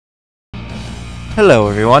Hello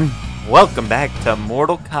everyone, welcome back to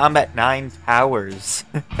Mortal Kombat 9 Towers.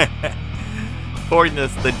 Recording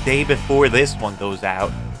this the day before this one goes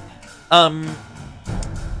out.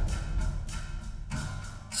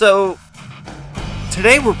 So,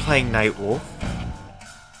 today we're playing Nightwolf,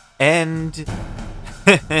 and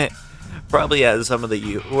probably has some of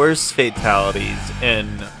the worst fatalities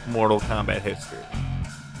in Mortal Kombat history.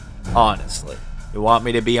 Honestly. You want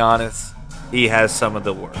me to be honest? He has some of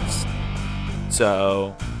the worst.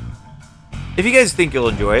 So, if you guys think you'll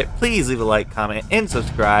enjoy it, please leave a like, comment, and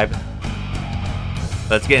subscribe.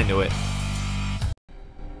 Let's get into it.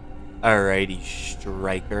 Alrighty,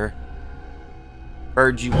 Striker.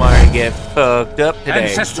 Heard you wanted to get fucked up today.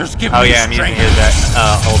 Ancestors give oh me yeah, I'm strength. using his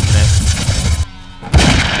ultimate.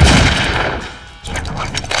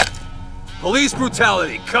 Police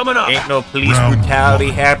brutality coming up. Ain't no police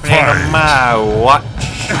brutality happening on my watch.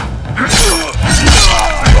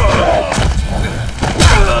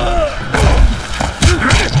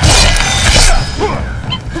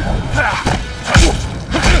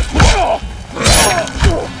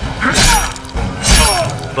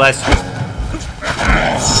 Bless you.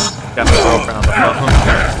 Got my girlfriend on the phone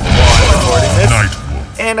while I'm recording this.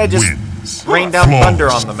 And I just rained down thunder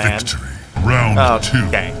on the man. Round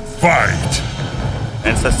okay. 2. Fight!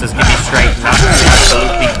 Ancestors give me strength not to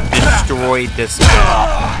absolutely destroy this man.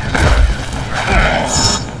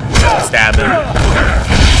 Stab him.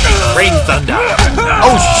 Rain thunder.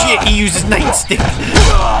 Oh shit, he uses nightstick.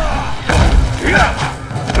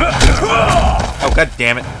 Oh god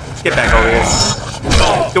damn it. Get back over here.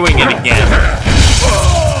 Doing it again.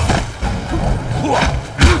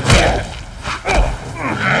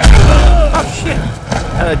 Oh shit.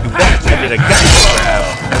 How did I do that? I did a gut grab.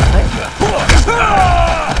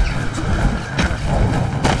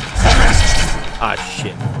 Ah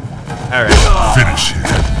shit. Alright. Finish him.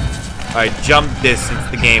 Alright, jump distance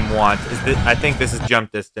the game wants. I think this is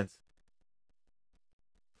jump distance.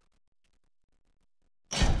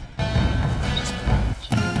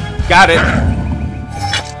 Got it.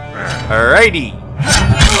 Alrighty.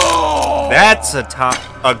 That's a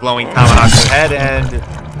glowing tomahawk head, and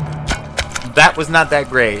that was not that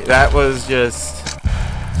great. That was just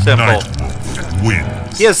simple. Nightwolf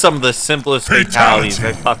wins. He has some of the simplest fatalities,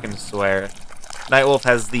 I fucking swear. Nightwolf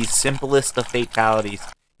has the simplest of fatalities.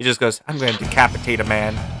 He just goes, I'm going to decapitate a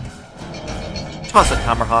man. Toss a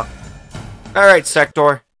tomahawk. Alright,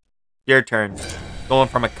 Sector. Your turn. Going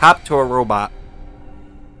from a cop to a robot.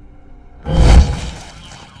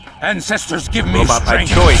 Ancestors give me Robot by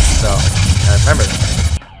strength. choice, though. I remember that.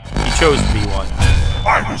 He chose to be one.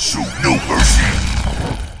 I will show no mercy.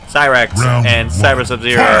 Cyrex and Cyber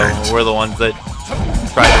Sub-Zero were the ones that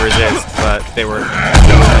tried to resist, but they were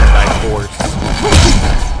chosen by force.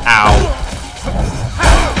 Ow.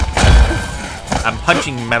 I'm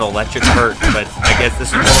punching metal, that should hurt, but I guess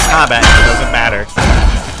this is Mortal Kombat, it doesn't matter.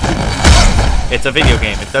 It's a video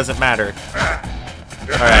game, it doesn't matter.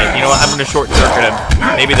 Alright, you know what, I'm gonna short circuit him.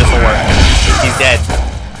 Maybe this will work. He's dead.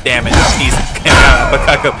 Damn it, he's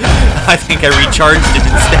I think I recharged it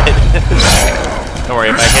instead. Don't worry,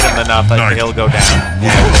 if I hit him enough, he'll go down.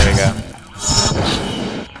 Yeah, there you go.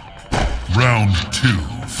 Round 2.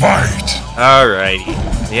 Fight! Alrighty.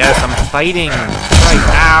 Yes, I'm fighting. Right.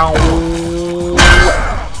 Ow!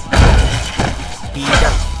 He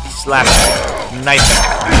slapped me. Knife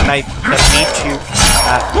to meet you.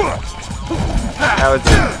 That was a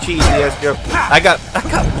cheesy ass joke. I got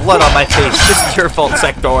blood on my face. This is your fault,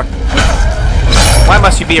 Sector. Why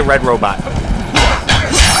must you be a red robot?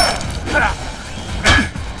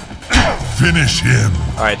 Finish him.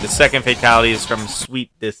 Alright, the second fatality is from sweet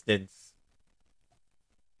distance.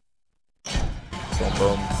 Boom,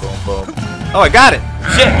 boom, boom, boom. Oh, I got it!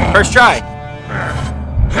 Shit! First try!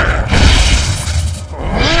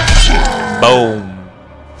 Boom.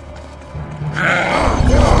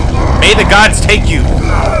 May the gods take you!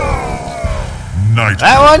 Nightwolf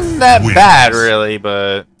That wasn't that wins. bad, really,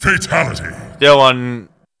 but Fatality. still wasn't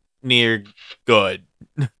near good.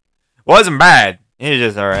 Wasn't bad. It was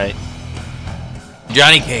just alright.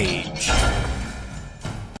 Johnny Cage.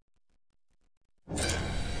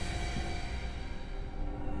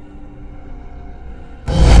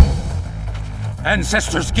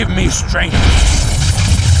 Ancestors give me strength.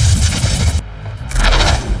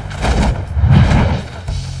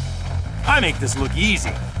 I make this look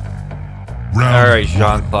easy. Alright,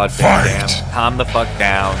 Jean-Claude Van Damme. Fight. Calm the fuck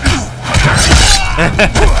down.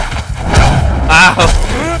 Ow!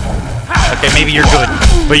 Okay, maybe you're good,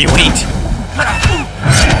 but you ain't.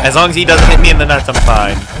 As long as he doesn't hit me in the nuts, I'm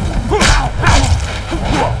fine.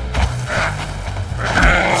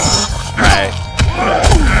 Alright.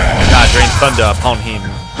 God, drain thunder upon him.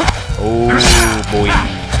 Oh boy.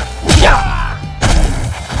 Yeah.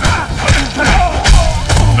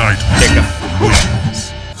 Nightwolf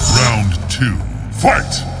wins. Round 2.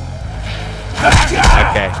 Fight!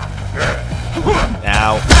 Okay.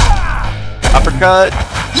 Now, uppercut,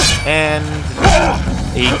 and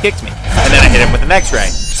he kicks me. And then I hit him with an X-ray.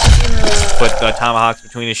 Put the tomahawks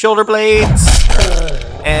between his shoulder blades,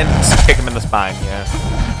 and kick him in the spine, yeah.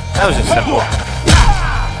 That was just simple.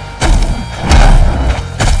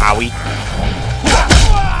 Owie.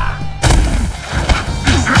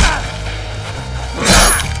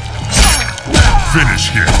 Finish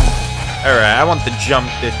him. Alright, I want the jump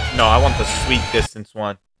no, I want the sweep distance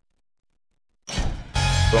one.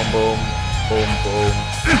 Boom, boom, boom, boom.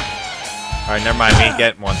 Alright, never mind, we ain't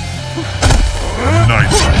getting one.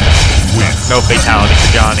 Nightwolf wins. No fatality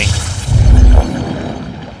for Johnny.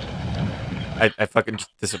 I fucking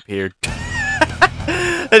just disappeared.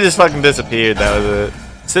 I just fucking disappeared, that was it.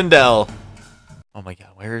 Sindel. Oh my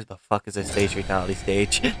god, where the fuck is this stage fatality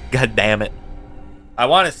stage? God damn it. I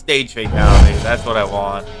want a stage fatality, that's what I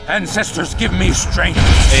want. Ancestors, give me strength.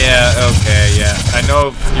 Yeah, okay, yeah. I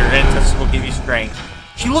know your ancestors will give you strength.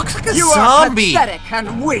 She looks like a You zombie! are pathetic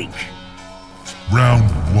and weak. Round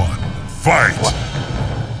 1. Fight!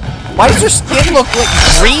 Why does her skin look like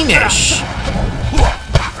greenish?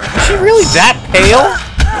 Is she really that pale?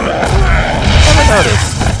 Never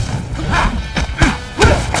noticed.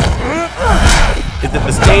 Is it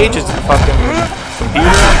the stage? Is it the fucking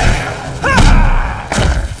computer?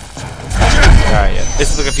 Alright, yeah. This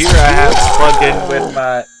is the computer I have plugged in with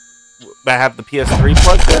my... I have the PS3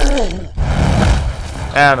 plugged in.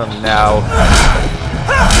 I don't know.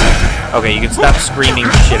 Okay, you can stop screaming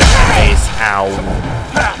shit at my face. Ow.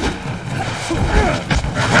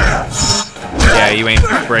 Yeah, you ain't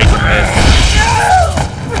breaking this.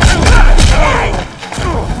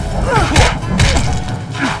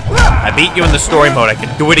 I beat you in the story mode. I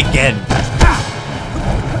can do it again.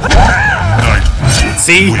 Nightwolf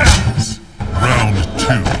See? wins. Round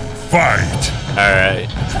 2. Fight! Alright.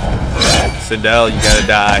 Sindel, you gotta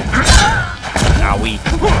die. Owie.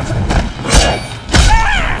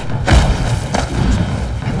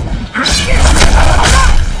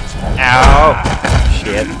 Ow.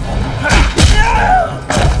 Shit.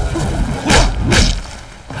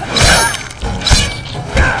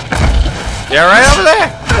 Yeah, right over there.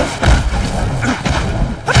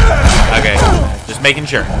 Okay, just making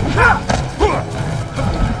sure.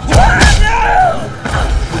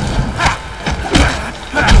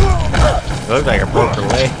 Looks like I broke her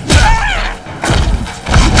leg.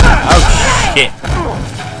 Oh shit!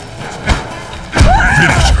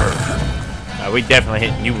 Finish her. We definitely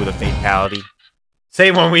hitting you with a fatality.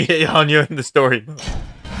 Same one we hit on you in the story.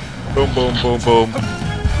 Boom, boom, boom, boom.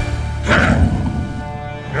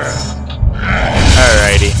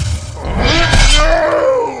 Alrighty.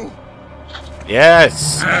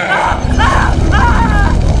 Yes! I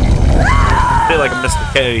feel like I'm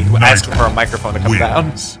Mr. Kennedy who asked for a microphone to come down.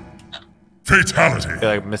 Wins. Fatality. I feel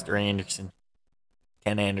like Mr. Anderson.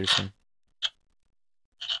 Ken Anderson.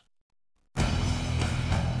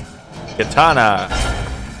 Katana.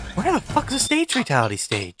 Where the fuck is a stage fatality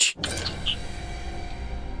stage?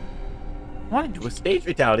 I want to do a stage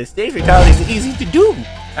fatality. Stage fatality is easy to do.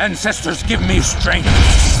 Ancestors, give me strength.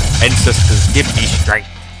 Ancestors, give me strength.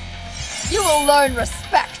 You will learn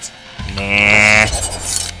respect. Nah.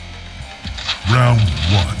 Round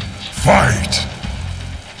 1. Fight!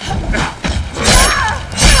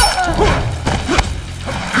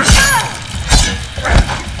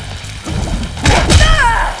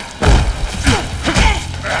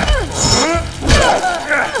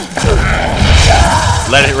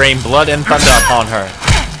 Let it rain blood and thunder upon her.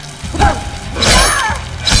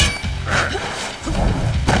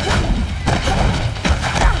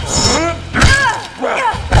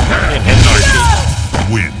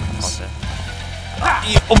 Wins.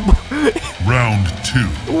 Round 2.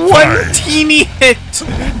 One Fight. teeny hit,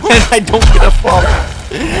 and I don't get a fall.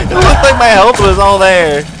 It looked like my health was all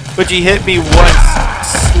there, but she hit me once,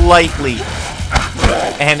 slightly,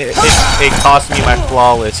 and it cost me my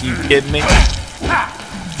flawless. You kidding me?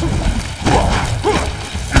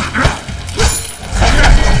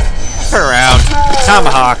 Turn around.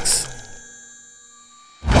 Tomahawks.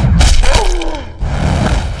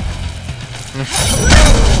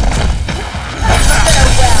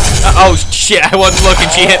 Oh shit, I wasn't looking.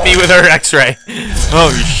 She hit me with her x-ray.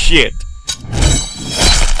 Oh shit.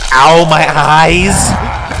 Ow, my eyes.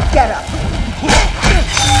 Get up.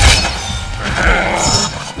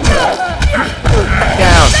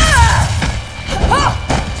 Down.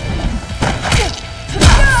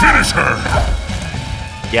 Finish her.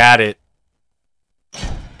 Got it.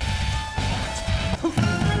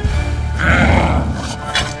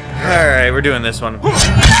 Alright, we're doing this one. Got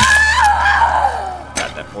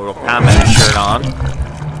that Mortal Kombat shirt on.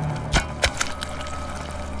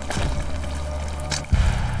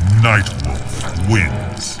 Nightwolf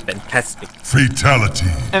wins. Fantastic. Fatality.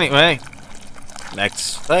 Anyway,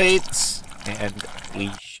 next fight, and we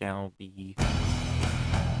shall be.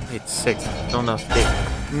 Wait, 6. Still no stage.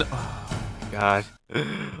 No. Oh my god.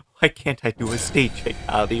 Why can't I do a stage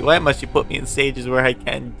fatality? Why must you put me in stages where I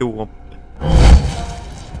can't do them?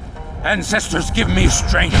 Ancestors, give me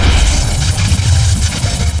strength.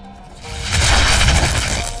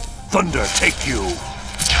 Thunder take you.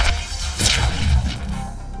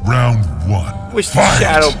 Round 1. Wish the Fight.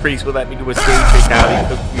 Shadow Priest would let me do a stage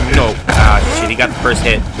fatality. No. Ah, shit, he got the first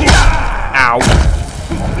hit. Ow.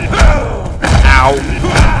 Ow.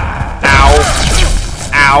 Ow.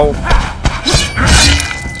 Ow.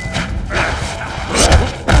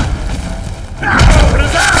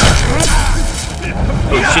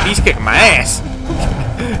 Oh shit, he's kicking my ass.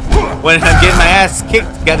 When I'm getting my ass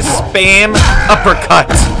kicked, gotta spam uppercut.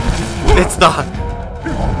 It's the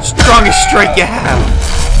strongest strike you have.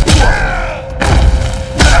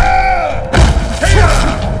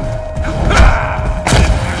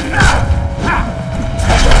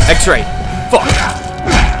 X-ray. Fuck.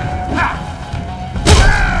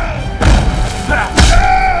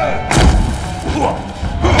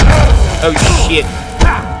 Oh shit.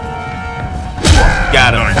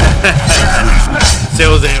 Got him.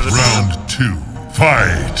 Still was able to. Round 2.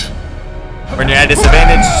 Fight. When you're at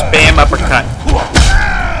disadvantage, spam uppercut.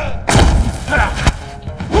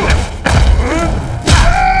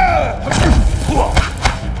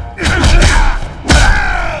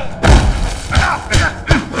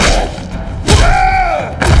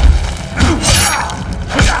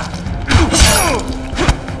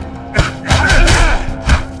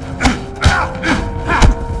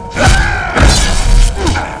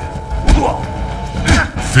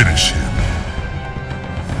 Finish him.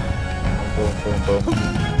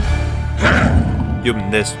 Give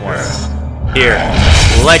him this one. Here,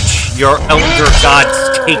 let your elder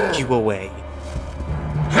gods take you away.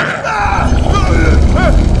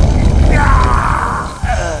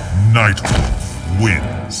 Nightwolf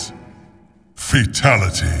wins.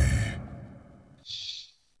 Fatality.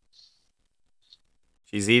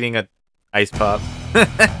 She's eating a ice pop.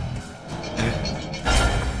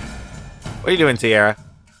 What are you doing, Tiara?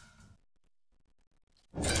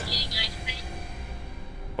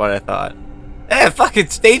 What I thought. Eh, fucking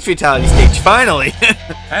stage fatality stage, finally!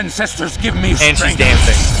 Ancestors, give me And strength. she's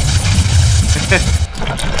dancing.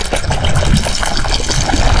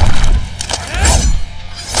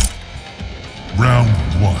 Round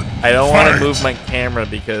 1. I don't want to Fight. move my camera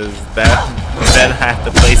because then I have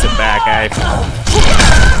to place it back.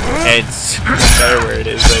 It's better where it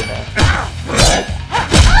is right now.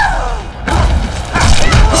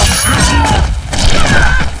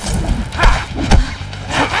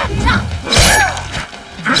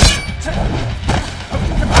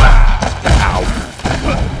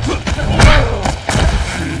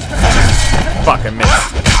 Fuck, I missed.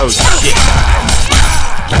 Oh shit.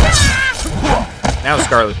 Now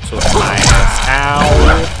Scarlet's with my ass. Ow.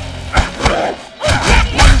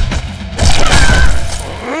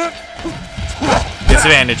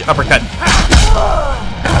 Disadvantage. Uppercut.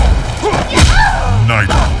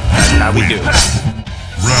 Nightwolf That's how we do.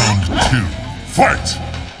 Round 2. Fight.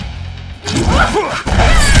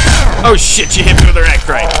 Oh shit, she hit me with her neck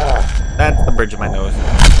right. That's the bridge of my nose.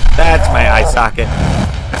 That's my eye socket.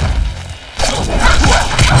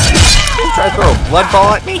 Try to throw a blood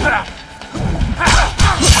ball at me?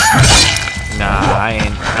 Nah,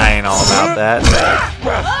 I ain't all about that.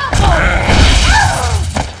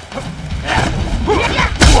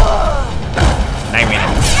 I mean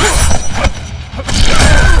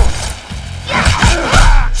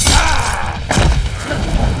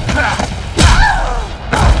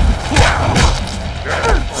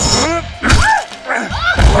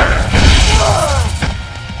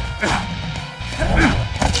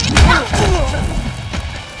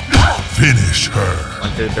Finish her.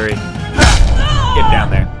 1, 2, 3. Get down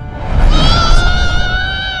there.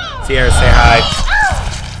 Sierra, say hi.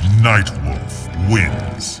 Nightwolf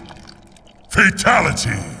wins.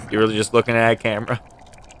 Fatality. You're really just looking at a camera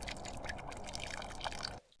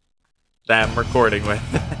that I'm recording with.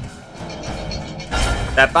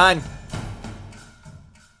 That fine?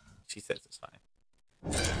 She says it's fine.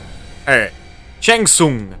 Alright. Shang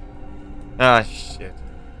Tsung. Ah, shit.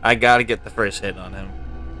 I gotta get the first hit on him.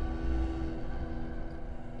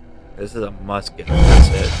 This is a must get the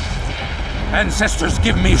first hit. Ancestors,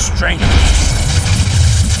 give me strength.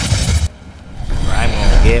 Or I'm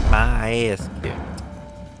gonna get my ass kicked.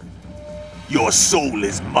 Your soul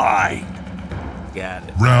is mine. Got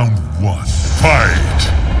it. Round 1. Fight!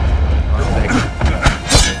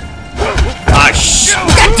 Ah, shit!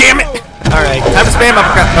 God damn it! Alright, time to spam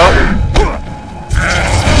uppercut. Oh.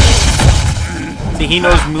 See, he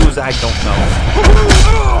knows moves I don't know.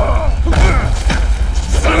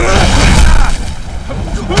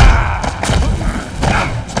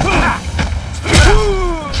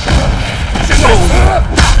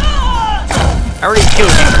 I already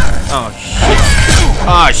killed him. Oh, shit.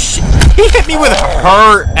 Oh, shit. He hit me with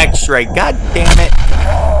her X-ray. God damn it.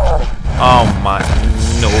 Oh, my.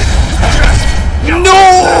 No. No!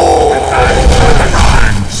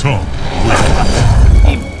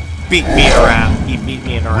 He beat me around. He beat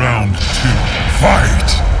me in a round. Round 2. Fight!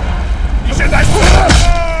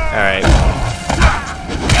 Alright.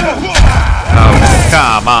 Oh,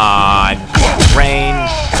 come on. Rain.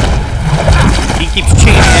 He keeps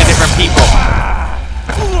changing to different people.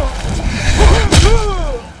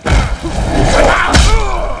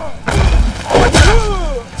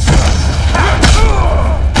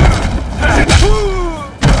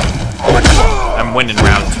 I'm winning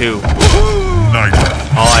round 2.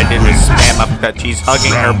 Nightwolf. All I did was spam uppercut. She's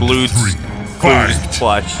hugging her bruised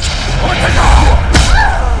flush.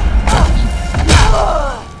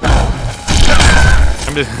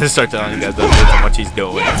 I'm just gonna start telling you guys what she's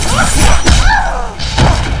doing.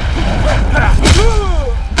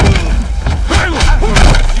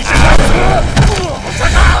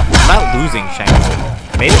 I'm not losing, Shank.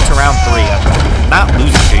 Made it to round 3. I'm not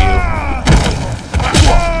losing to you.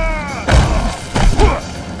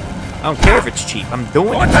 I don't care if it's cheap. I'm doing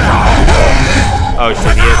it. Oh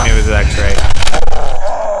shit, he hit me with his X-ray.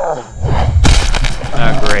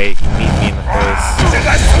 Oh great, you meet me in the face.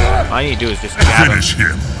 All you need to do is just jab him. Finish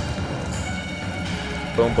him.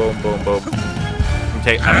 Boom, boom, boom, boom.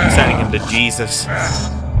 I'm sending him to Jesus.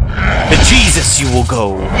 To Jesus you will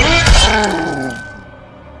go.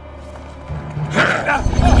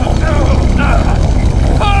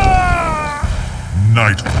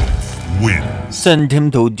 Nightwolf wins. Send him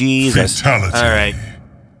to Jesus. Fatality. Alright.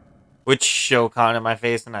 Which Shokan am I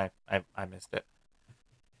facing? I missed it.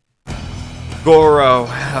 Goro.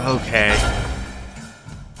 Okay.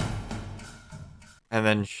 And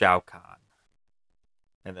then Shao Kahn.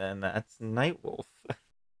 And then that's Nightwolf.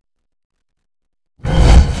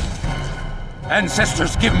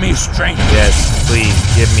 Ancestors, give me strength. Yes,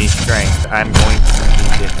 please give me strength. I'm going to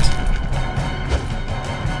need it.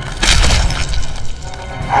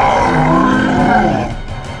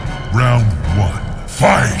 Round 1.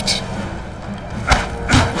 Fight!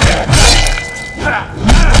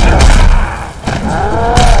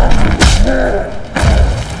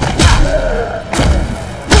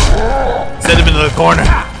 Send him into the corner.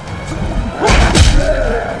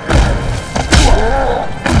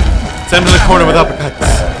 Send him to the corner with uppercuts.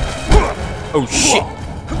 Oh shit.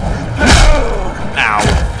 Ow.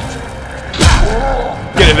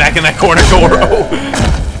 Get him back in that corner, Goro.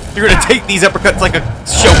 You're gonna take these uppercuts like a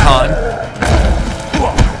Shokan.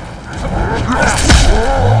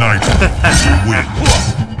 Night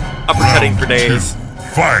wins. Uppercutting for days.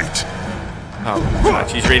 Fight! Oh god,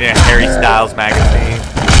 she's reading a Harry Styles magazine.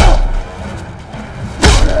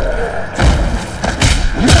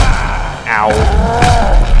 Ow.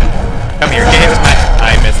 Come here, get hit.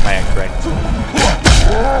 I missed my X-ray.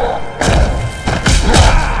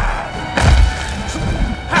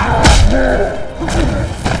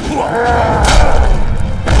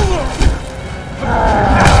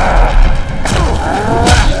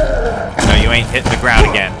 No, you ain't hitting the ground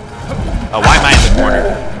again. Oh, why am I in the corner?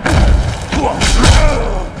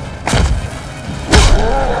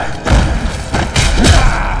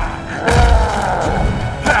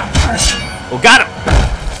 Oh, got him!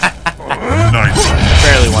 Nice.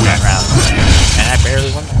 Barely won that round. And I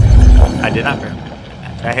barely won that. I did not barely win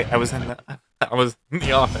that match. I was in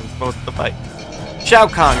the offense most of the fight. Shao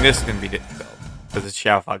Kahn, this is gonna be difficult. Because it's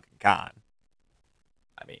Shao fucking Kahn.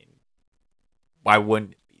 I mean, why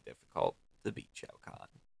wouldn't it be difficult to beat Shao Kahn?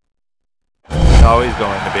 It's always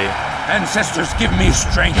going to be. Ancestors, give me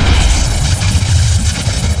strength.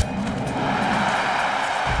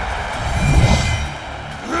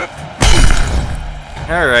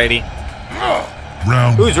 Alrighty.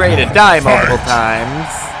 Round Who's ready to die multiple times?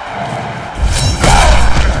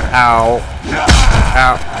 Ow.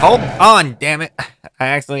 Ow. Hold on, damn it. I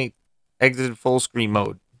accidentally exited full screen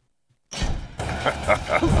mode.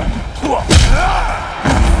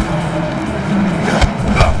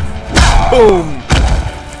 Boom.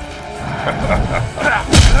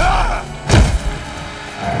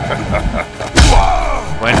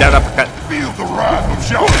 Went down uppercut. Feel the wrath of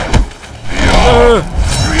Shao.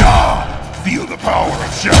 The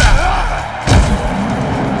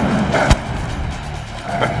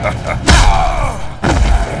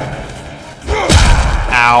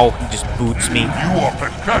Ow, he just boots me. You are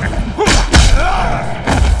pathetic.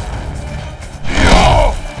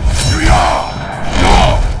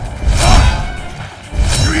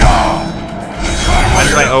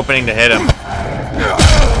 When's my opening to hit him?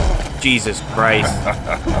 Jesus Christ.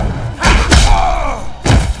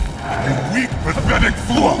 You weak, pathetic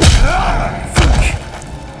fool.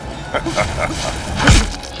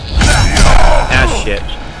 Ah, shit.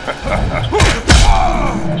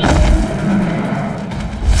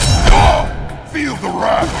 Feel the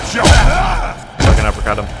wrath of Shao. Fucking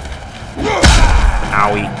uppercut him.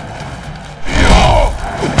 Owie.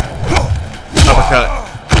 Uppercut.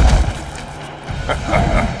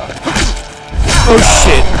 Oh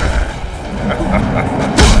shit.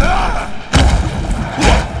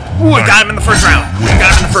 Ooh, I got him in the first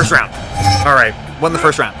round. Alright, won the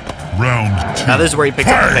first round. Round 2. Now this is where he picks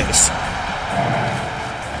up the pace.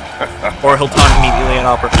 Or he'll taunt immediately and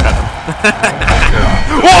uppercut him.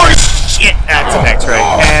 Oh shit! That's an X-ray.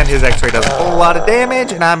 And his X-ray does a whole lot of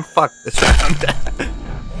damage, and I'm fucked this round.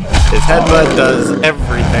 His headbutt does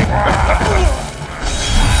everything.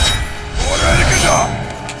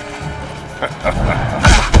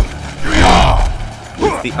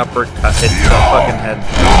 It's the uppercut. It's the fucking head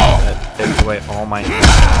that takes away all my...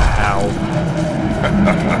 Ow.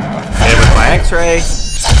 Hit with my X-ray.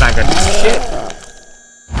 It's not gonna do shit.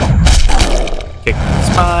 Kick in the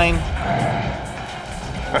spine.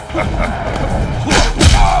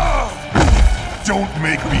 Don't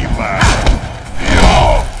make me laugh.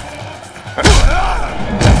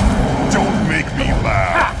 Don't make me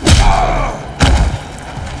laugh.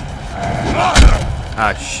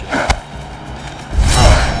 Ah, shit.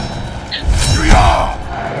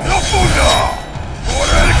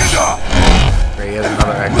 He has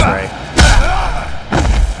another X-ray.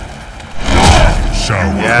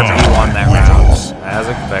 Yeah, he won that round, as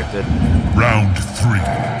expected. Round 3.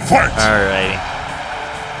 Fight! Alrighty.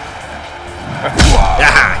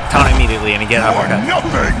 Yaha! Taunt immediately and he gets uppercut.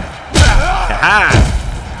 Nothing! Yaha!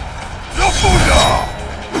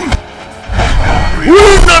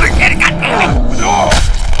 Woo! Another kid! Goddammit!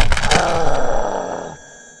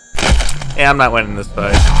 Yeah, I'm not winning this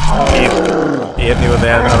fight. He hit me with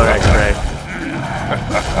that another X-ray.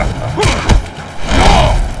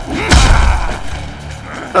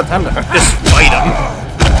 It's time to just fight him.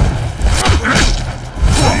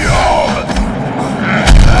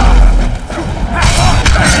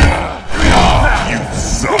 You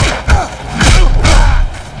suck!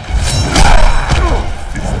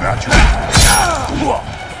 It's natural.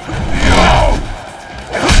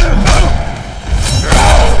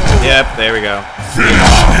 Yep, there we go.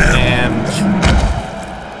 And...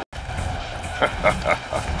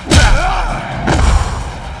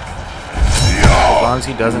 as long as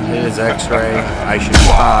he doesn't hit his X-ray, I should be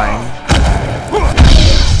fine.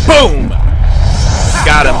 Boom!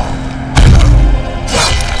 Got him.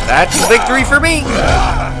 That's a victory for me!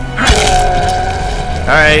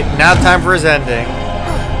 Alright, now time for his ending.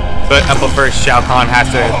 But first, Shao Kahn has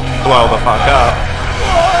to blow the fuck up.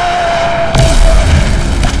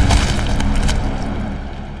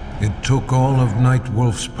 It took all of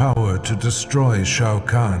Nightwolf's power to destroy Shao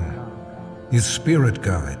Kahn. His spirit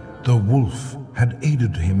guide, the wolf, had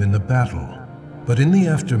aided him in the battle, but in the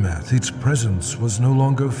aftermath its presence was no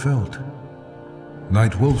longer felt.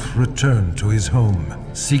 Nightwolf returned to his home,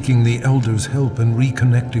 seeking the Elder's help in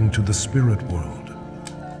reconnecting to the spirit world.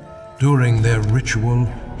 During their ritual,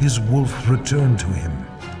 his wolf returned to him,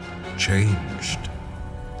 changed.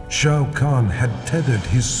 Shao Kahn had tethered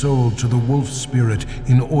his soul to the wolf spirit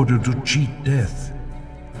in order to cheat death.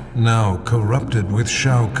 Now corrupted with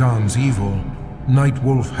Shao Kahn's evil,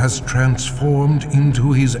 Nightwolf has transformed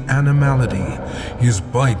into his animality, his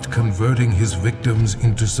bite converting his victims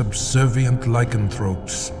into subservient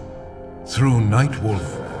lycanthropes. Through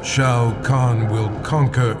Nightwolf, Shao Kahn will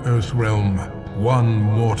conquer Earthrealm, one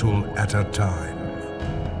mortal at a time.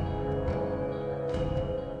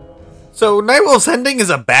 So Nightwolf's ending is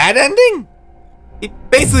a bad ending? He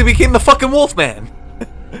basically became the fucking Wolfman.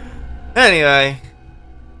 Anyway,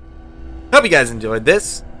 hope you guys enjoyed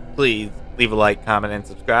this. Please leave a like, comment, and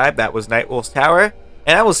subscribe. That was Nightwolf's Tower,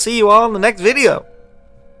 and I will see you all in the next video.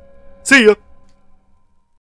 See ya!